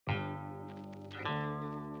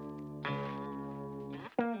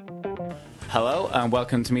Hello and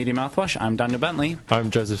welcome to Media Mouthwash. I'm Daniel Bentley.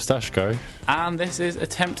 I'm Joseph Stashko. And this is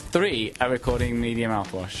attempt 3 at recording Media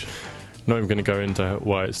Mouthwash. Not even going to go into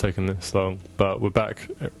why it's taken this long, but we're back,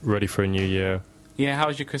 ready for a new year. Yeah, how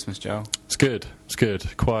was your Christmas, Joe? It's good.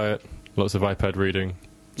 Quiet, lots of iPad reading.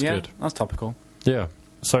 It's good. That's topical. Yeah.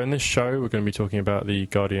 So in this show, we're going to be talking about the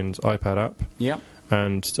Guardian's iPad app. Yeah.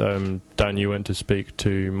 And Dan, you went to speak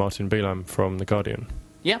to Martin Belam from The Guardian.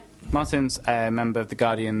 Yeah. Martin's a member of The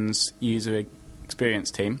Guardian's user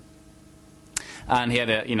experience team. And he had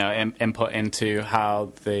a, input into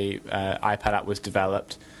how the iPad app was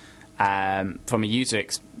developed from a user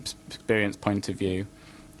experience point of view.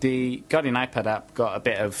 The Guardian iPad app got a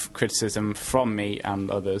bit of criticism from me and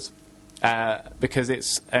others because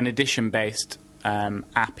it's an edition-based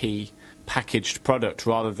appy packaged product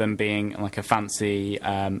rather than being like a fancy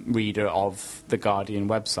reader of the Guardian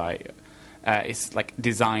website. It's like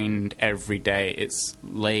designed every day. It's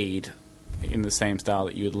laid in the same style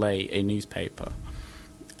that you would lay a newspaper,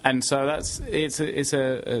 and so it's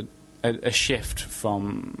a shift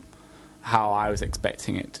from how I was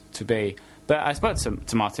expecting it to be. But I spoke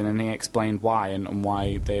to Martin, and he explained why and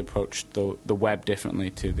why they approached the web differently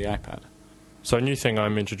to the iPad. So a new thing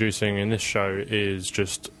I'm introducing in this show is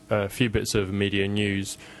just a few bits of media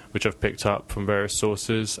news which I've picked up from various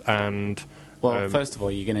sources. And well, first of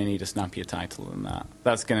all, you're going to need a snappier title than that.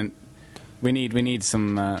 We need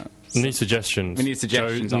some. We need suggestions. We need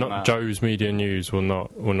suggestions on that. Joe's media news will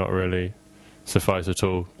not really suffice at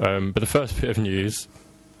all. But the first bit of news,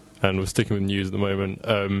 and we're sticking with news at the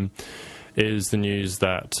moment, is the news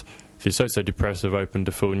that the Associated Press have opened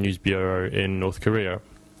a full news bureau in North Korea.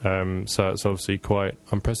 So it's obviously quite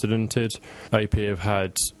unprecedented. AP have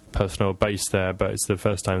had personnel based there, but it's the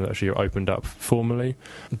first time that actually opened up formally.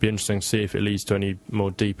 It'd be interesting to see if it leads to any more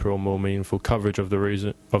deeper or more meaningful coverage of the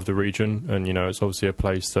region. And it's obviously a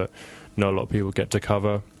place that not a lot of people get to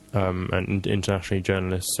cover, and internationally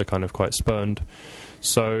journalists are kind of quite spurned.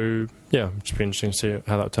 So yeah, it'd be interesting to see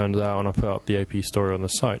how that turns out, and I'll put up the AP story on the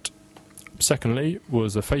site. Secondly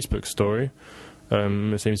was a Facebook story.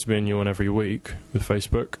 It seems to be a new one every week with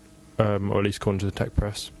Facebook, or at least according to the tech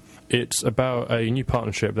press. It's about a new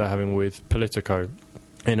partnership they're having with Politico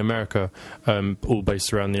in America, all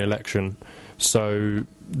based around the election. So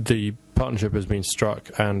the partnership has been struck,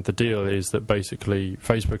 and the deal is that basically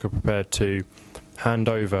Facebook are prepared to hand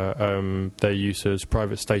over their users'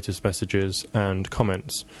 private status messages and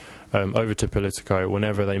comments over to Politico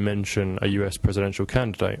whenever they mention a US presidential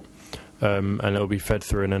candidate. And it'll be fed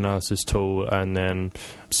through an analysis tool and then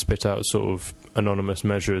spit out sort of anonymous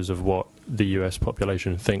measures of what the US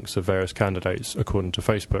population thinks of various candidates, according to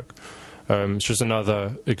Facebook. It's just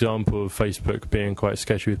another example of Facebook being quite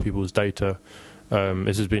sketchy with people's data.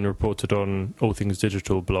 This has been reported on All Things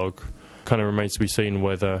Digital blog. Kind of remains to be seen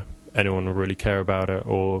whether anyone will really care about it,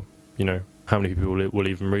 or, how many people will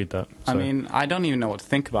even read that. So. I mean, I don't even know what to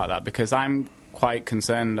think about that, because I'm quite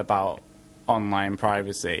concerned about online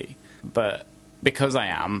privacy. But because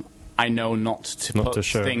I know not to put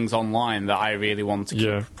things online that I really want to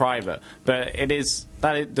keep private. But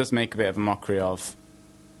it does make a bit of a mockery of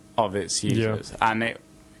its users, and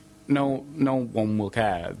no one will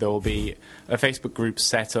care. There will be a Facebook group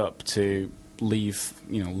set up to leave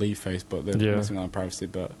Facebook. They're missing on privacy,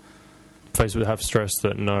 but Facebook have stressed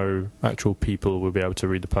that no actual people will be able to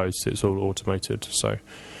read the posts. It's all automated. So.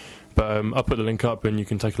 But I'll put the link up and you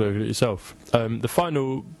can take a look at it yourself. The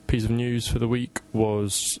final piece of news for the week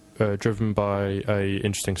was driven by a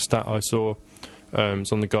interesting stat I saw.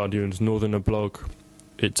 It's on the Guardian's Northerner blog.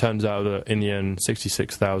 It turns out that in the end,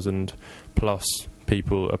 66,000 plus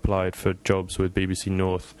people applied for jobs with BBC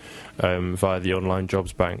North via the online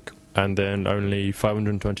jobs bank. And then only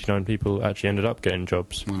 529 people actually ended up getting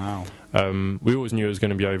jobs. Wow. We always knew it was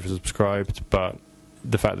going to be oversubscribed, but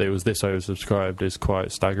the fact that it was this oversubscribed is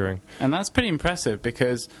quite staggering. And that's pretty impressive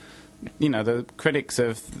because, the critics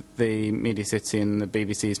of the Media City and the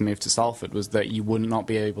BBC's move to Salford was that you would not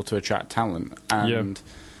be able to attract talent. And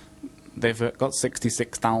they've got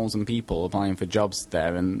 66,000 people applying for jobs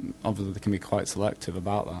there, and obviously they can be quite selective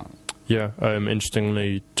about that. Yeah,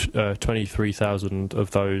 interestingly, 23,000 of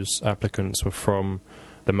those applicants were from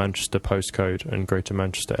the Manchester postcode and Greater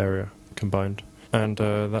Manchester area combined. And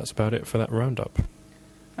that's about it for that roundup.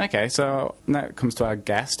 Okay, so now it comes to our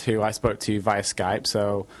guest, who I spoke to via Skype,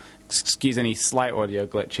 so excuse any slight audio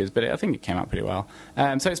glitches, but I think it came out pretty well.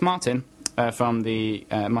 So it's Martin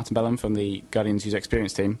Martin Belam from the Guardian's user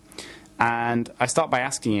experience team, and I start by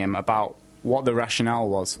asking him about what the rationale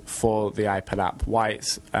was for the iPad app, why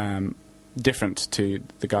it's different to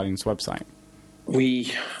the Guardian's website.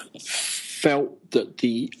 We felt that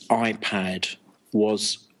the iPad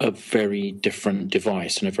was a very different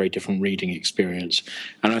device and a very different reading experience.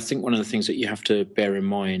 And I think one of the things that you have to bear in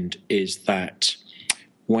mind is that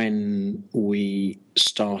when we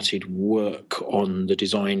started work on the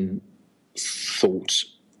design thought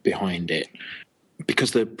behind it,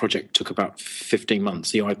 because the project took about 15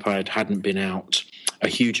 months, the iPad hadn't been out a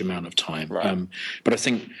huge amount of time. Right. But I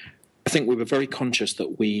think we were very conscious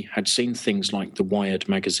that we had seen things like the Wired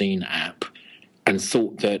magazine app and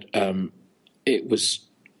thought that it was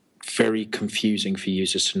very confusing for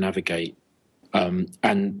users to navigate.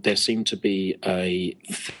 And there seemed to be a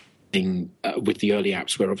thing with the early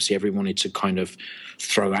apps where obviously everyone wanted to kind of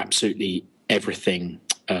throw absolutely everything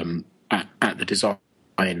at the design.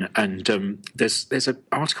 And there's an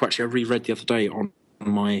article actually I reread the other day on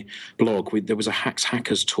my blog. There was a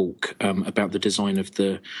Hackers talk about the design of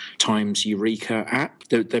the Times Eureka app.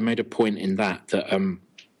 They made a point in that the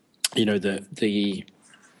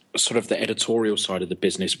sort of the editorial side of the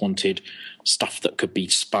business wanted stuff that could be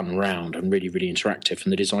spun round and really, really interactive.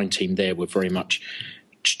 And the design team there were very much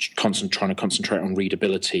trying to concentrate on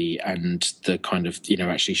readability and the kind of,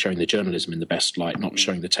 actually showing the journalism in the best light, not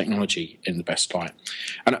showing the technology in the best light.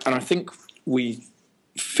 And I think we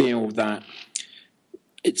feel that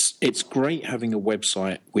it's great having a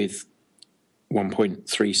website with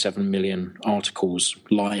 1.37 million articles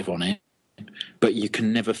live on it, but you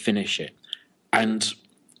can never finish it. And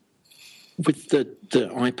with the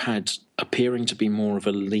iPad appearing to be more of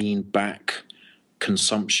a lean back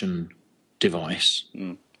consumption device,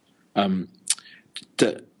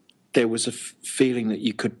 that there was a feeling that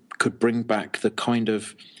you could bring back the kind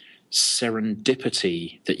of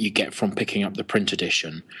serendipity that you get from picking up the print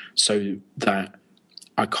edition, so that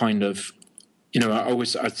I kind of,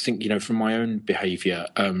 I think, from my own behaviour,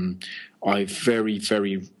 I very,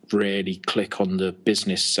 very rarely click on the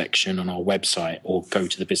business section on our website or go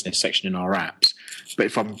to the business section in our apps. But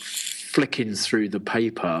if I'm flicking through the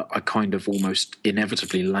paper, I kind of almost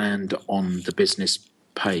inevitably land on the business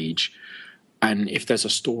page. And if there's a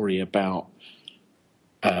story about,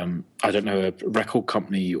 I don't know, a record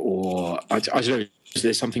company or, I don't know,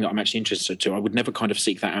 there's something that I'm actually interested to, I would never kind of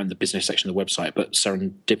seek that out in the business section of the website, but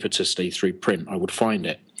serendipitously through print, I would find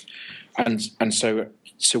it. And so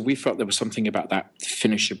we felt there was something about that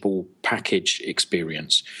finishable package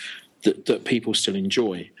experience that people still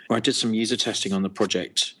enjoy. I did some user testing on the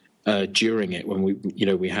project during it when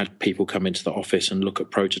we had people come into the office and look at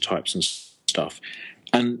prototypes and stuff.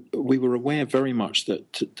 And we were aware very much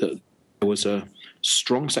that there was a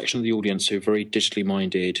strong section of the audience who are very digitally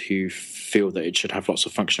minded, who feel that it should have lots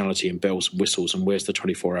of functionality and bells and whistles and where's the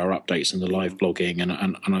 24-hour updates and the live blogging and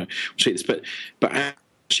I see this, but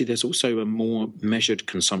actually there's also a more measured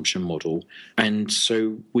consumption model, and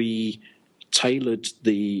so we tailored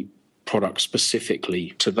the product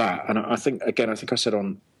specifically to that. And I think I said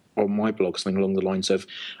on my blog something along the lines of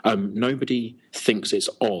nobody thinks it's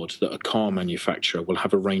odd that a car manufacturer will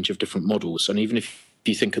have a range of different models, and even if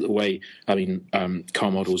you think of the way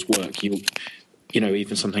car models work,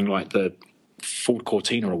 even something like the Ford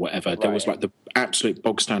Cortina or whatever, there was like the absolute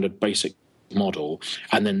bog standard basic model,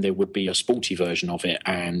 and then there would be a sporty version of it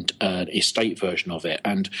and an estate version of it,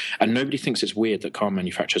 and nobody thinks it's weird that car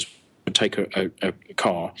manufacturers would take a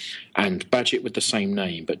car and badge it with the same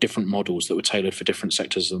name but different models that were tailored for different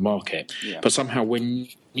sectors of the market. But somehow when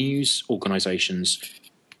news organisations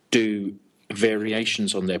do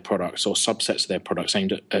variations on their products or subsets of their products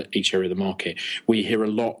aimed at each area of the market, we hear a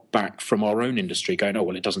lot back from our own industry going, oh,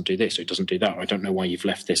 well, it doesn't do this, or it doesn't do that, or I don't know why you've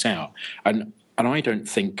left this out. And I don't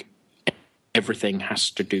think everything has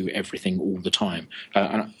to do everything all the time.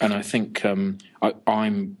 And I think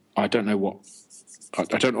I don't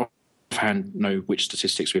offhand know which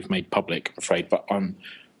statistics we've made public, I'm afraid, but I'm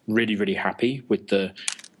really, really happy with the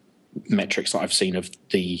metrics that I've seen of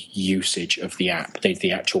the usage of the app,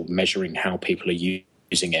 the actual measuring how people are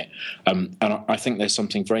using it. And I think there's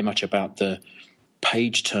something very much about the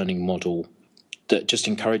page turning model that just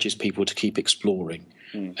encourages people to keep exploring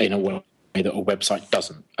in a way that a website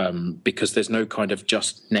doesn't, because there's no kind of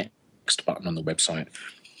just next button on the website.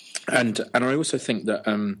 And I also think that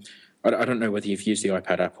I don't know whether you've used the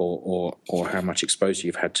iPad app or how much exposure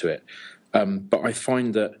you've had to it, but I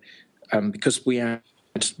find that because we add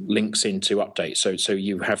links into updates, so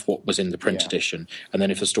you have what was in the print edition, and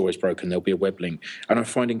then if the story is broken, there'll be a web link. And I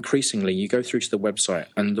find increasingly you go through to the website,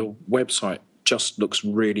 and the website just looks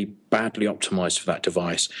really badly optimized for that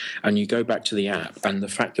device, and you go back to the app, and the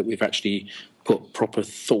fact that we've actually put proper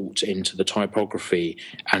thought into the typography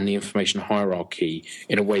and the information hierarchy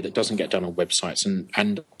in a way that doesn't get done on websites, and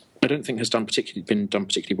I don't think has been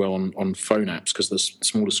particularly well on phone apps, because the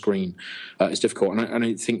smaller screen is difficult. And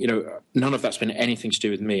I think, none of that's been anything to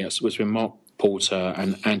do with me. It's been Mark Porter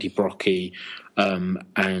and Andy Brocky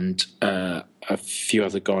and a few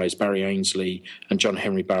other guys, Barry Ainsley and John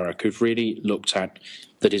Henry Barrack, who've really looked at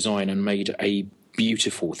the design and made a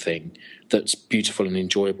beautiful thing that's beautiful and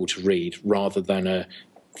enjoyable to read, rather than a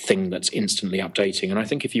thing that's instantly updating. And I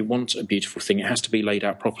think if you want a beautiful thing, it has to be laid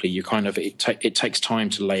out properly. It takes time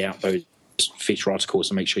to lay out those feature articles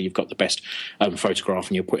and make sure you've got the best photograph,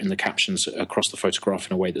 and you're putting the captions across the photograph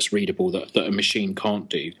in a way that's readable, that a machine can't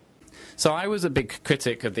do. So I was a big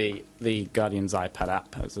critic of the Guardian's iPad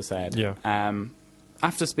app, as I said. Yeah.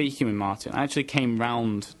 After speaking with Martin, I actually came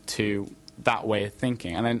round to that way of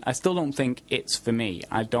thinking, and I still don't think it's for me.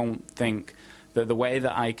 I don't think that the way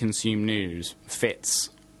that I consume news fits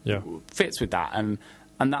with that, and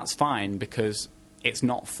that's fine, because it's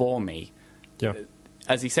not for me. Yeah.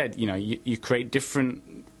 As he said, you create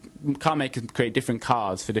different car makers create different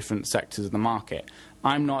cars for different sectors of the market.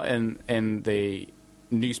 I'm not in the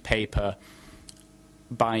newspaper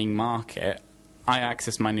buying market. I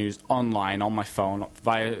access my news online on my phone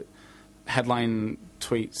via headline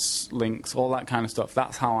tweets, links, all that kind of stuff.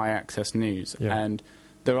 That's how I access news. Yeah. And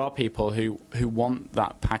there are people who want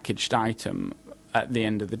that packaged item at the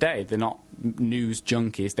end of the day. They're not news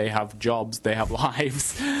junkies. They have jobs, they have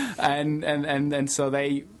lives, and so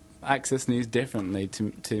they access news differently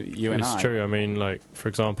to you and I. It's true. I mean, like, for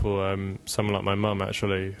example, someone like my mum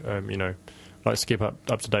actually, likes to keep up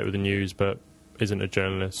to date with the news, but isn't a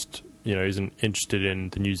journalist, isn't interested in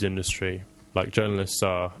the news industry like journalists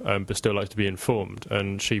are, but still likes to be informed.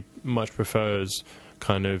 And she much prefers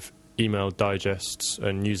kind of email digests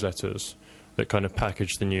and newsletters that kind of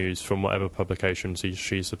package the news from whatever publication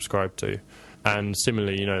she's subscribed to. And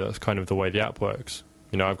similarly, that's kind of the way the app works.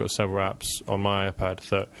 I've got several apps on my iPad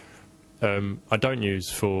that I don't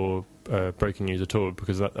use for breaking news at all,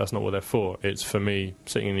 because that's not what they're for. It's for me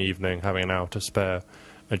sitting in the evening, having an hour to spare,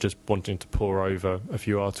 and just wanting to pore over a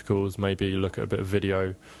few articles, maybe look at a bit of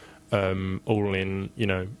video, all in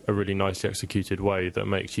a really nicely executed way that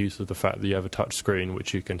makes use of the fact that you have a touch screen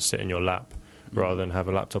which you can sit in your lap rather than have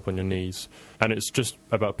a laptop on your knees. And it's just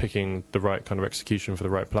about picking the right kind of execution for the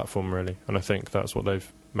right platform, really. And I think that's what they've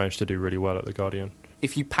managed to do really well at The Guardian.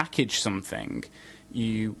 If you package something,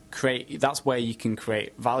 that's where you can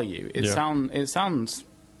create value. It sounds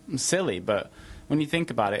silly, but when you think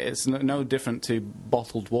about it, it's no different to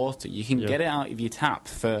bottled water. You can get it out of your tap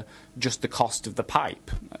for just the cost of the pipe.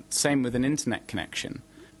 Same with an internet connection.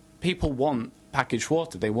 People want packaged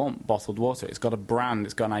water. They want bottled water. It's got a brand.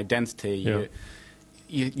 It's got an identity. Yeah.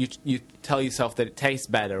 You tell yourself that it tastes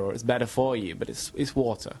better or it's better for you, but it's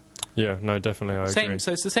water. Yeah, no, definitely, I agree.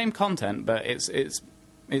 So it's the same content, but it's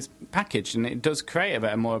packaged, and it does create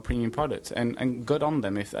a more premium product, and good on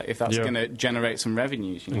them if that's going to generate some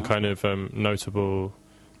revenues. And kind of notable,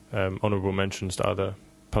 honourable mentions to other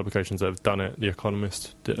publications that have done it. The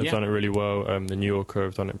Economist have done it really well. The New Yorker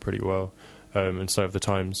have done it pretty well, and so have the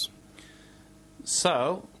Times.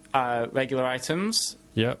 So, regular items.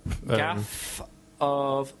 Yep. Gaff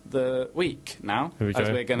of the week now, as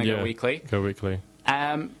we're going to go weekly. Go weekly.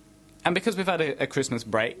 And because we've had a Christmas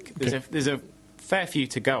break, there's a fair few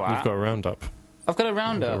to go at. You've got a roundup. I've got a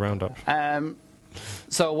roundup.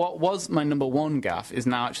 So what was my number one gaff is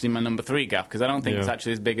now actually my number 3 gaff, because I don't think it's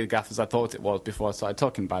actually as big a gaff as I thought it was before I started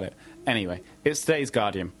talking about it. Anyway, it's today's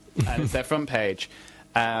Guardian, and it's their front page.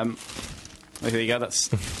 There you go.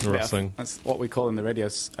 That's rustling. That's what we call in the radio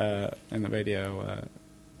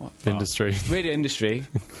industry. Radio industry.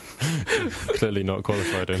 Clearly not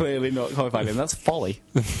qualified in. Clearly not qualified in. That's folly.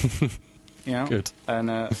 Good.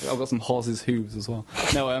 And I've got some horses' hooves as well.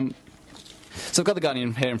 No, so I've got the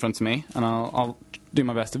Guardian here in front of me, and I'll do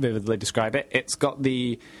my best to vividly describe it. It's got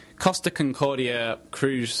the Costa Concordia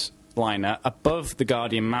cruise liner above the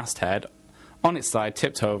Guardian masthead. On its side,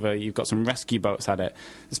 tipped over, you've got some rescue boats at it.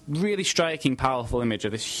 This really striking, powerful image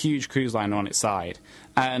of this huge cruise liner on its side.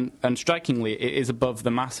 And strikingly, it is above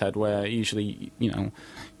the masthead, where usually,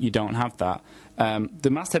 you don't have that. The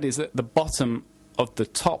masthead is at the bottom of the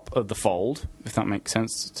top of the fold, if that makes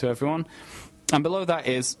sense to everyone. And below that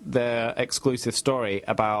is the exclusive story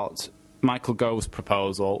about Michael Gove's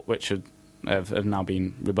proposal, which have now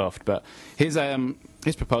been rebuffed, but his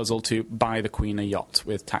proposal to buy the Queen a yacht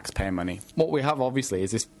with taxpayer money. What we have, obviously,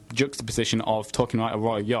 is this juxtaposition of talking about a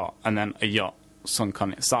royal yacht and then a yacht sunk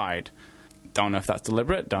on its side. Don't know if that's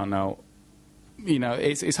deliberate, don't know.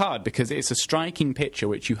 It's hard, because it's a striking picture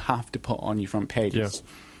which you have to put on your front page. It's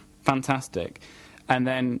fantastic. And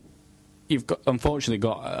then you've unfortunately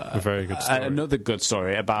got a very good story. Another good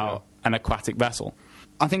story about an aquatic vessel.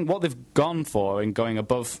 I think what they've gone for in going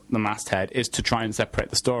above the masthead is to try and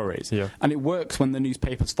separate the stories. Yeah. And it works when the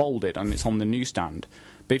newspaper's folded and it's on the newsstand.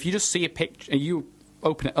 But if you just see a picture, you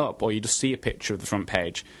open it up or you just see a picture of the front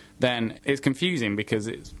page, then it's confusing because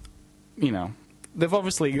it's, you know, they've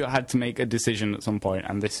obviously had to make a decision at some point,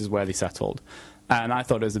 and this is where they settled. And I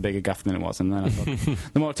thought it was a bigger gaffe than it was, and then I thought,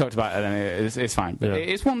 the more I talked about it, then it's fine. But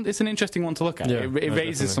it's an interesting one to look at. Yeah, it raises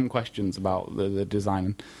definitely some questions about the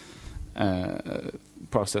design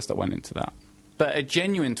process that went into that. But a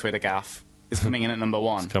genuine Twitter gaffe is coming in at number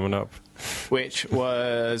 1. It's coming up. Which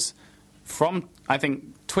was from, I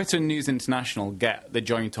think, Twitter News International get the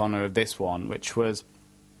joint honour of this one, which was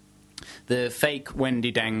the fake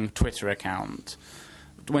Wendy Deng Twitter account.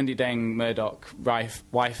 Wendy Deng Murdoch,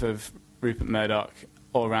 wife of Rupert Murdoch,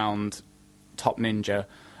 all-round top ninja.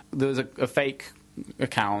 There was a fake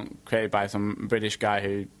account created by some British guy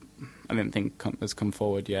who I didn't think has come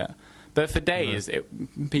forward yet. But for days,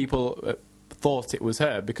 people thought it was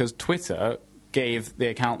her because Twitter gave the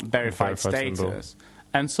account verified status. Symbol.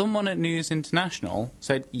 And someone at News International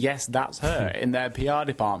said, yes, that's her, in their PR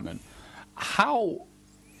department. How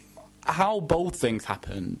both things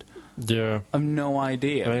happened, yeah, I have no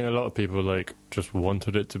idea. I think a lot of people just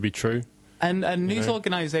wanted it to be true. And news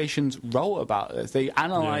organisations wrote about this. They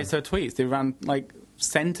analysed her tweets. They ran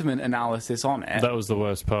sentiment analysis on it. That was the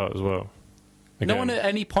worst part as well. Again. No one at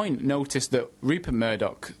any point noticed that Rupert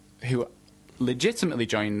Murdoch, who legitimately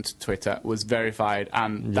joined Twitter, was verified,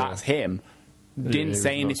 and that's him. Didn't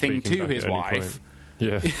say anything to his wife.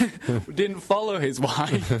 Yeah. Didn't follow his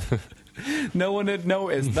wife. No one had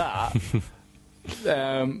noticed that.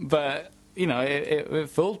 But, you know, it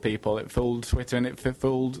fooled people. It fooled Twitter and it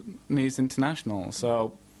fooled News International.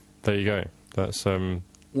 So there you go. That's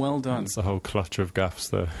well done. That's a whole clutch of gaffes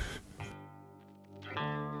there.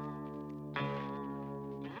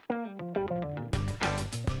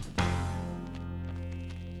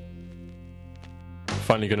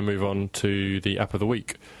 Finally going to move on to the app of the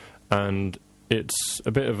week, and it's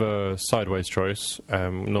a bit of a sideways choice.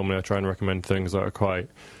 Normally I try and recommend things that are quite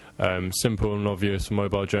simple and obvious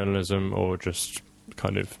mobile journalism, or just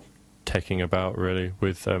kind of teching about really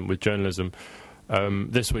with journalism.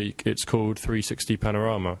 This week it's called 360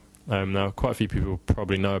 Panorama. Now quite a few people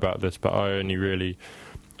probably know about this, but I only really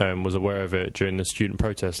was aware of it during the student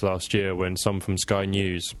protest last year when some from Sky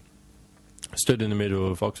News stood in the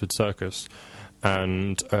middle of Oxford Circus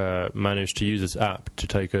and managed to use this app to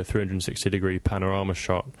take a 360-degree panorama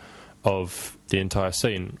shot of the entire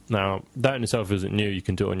scene. Now, that in itself isn't new. You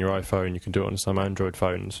can do it on your iPhone, you can do it on some Android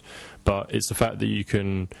phones, but it's the fact that you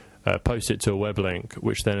can post it to a web link,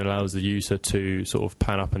 which then allows the user to sort of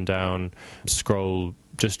pan up and down, scroll,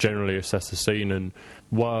 just generally assess the scene, and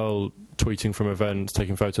while tweeting from events,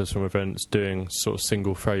 taking photos from events, doing sort of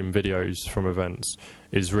single-frame videos from events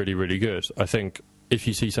is really, really good. I think if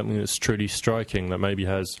you see something that's truly striking, that maybe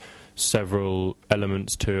has several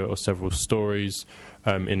elements to it or several stories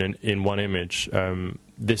in one image,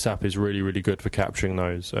 this app is really, really good for capturing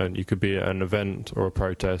those. And you could be at an event or a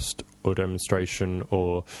protest or demonstration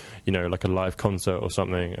or, you know, like a live concert or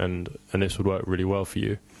something, and this would work really well for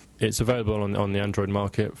you. It's available on the Android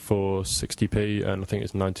market for 60p, and I think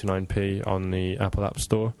it's 99p on the Apple App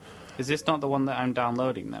Store. Is this not the one that I'm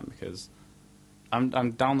downloading then? Because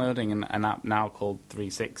I'm downloading an app now called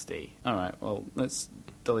 360. All right, well, let's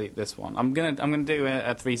delete this one. I'm gonna do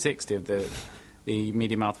a 360 of the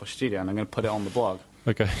Media Mouthwash Studio, and I'm gonna put it on the blog.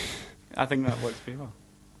 Okay. I think that works pretty well.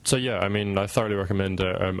 So yeah, I mean, I thoroughly recommend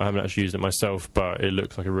it. I haven't actually used it myself, but it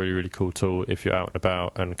looks like a really, really cool tool if you're out and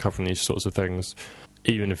about and covering these sorts of things,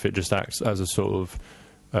 even if it just acts as a sort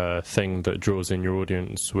of thing that draws in your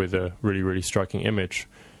audience with a really, really striking image.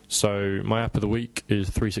 So my app of the week is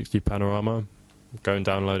 360 Panorama. Go and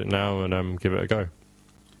download it now and give it a go.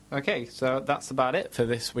 Okay, so that's about it for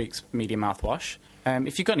this week's Media Mouthwash.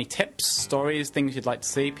 If you've got any tips, stories, things you'd like to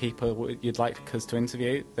see, people you'd like us to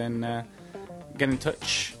interview, then get in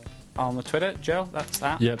touch on the Twitter. Joe, that's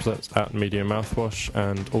that? Yep, so that's at Media Mouthwash.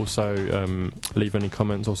 And also leave any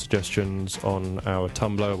comments or suggestions on our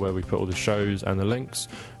Tumblr, where we put all the shows and the links,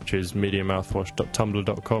 which is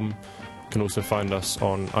mediamouthwash.tumblr.com. You can also find us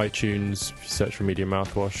on iTunes if you search for Media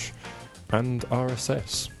Mouthwash, and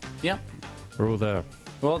RSS. Yeah. We're all there.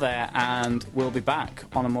 We're all there, and we'll be back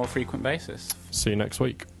on a more frequent basis. See you next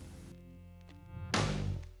week.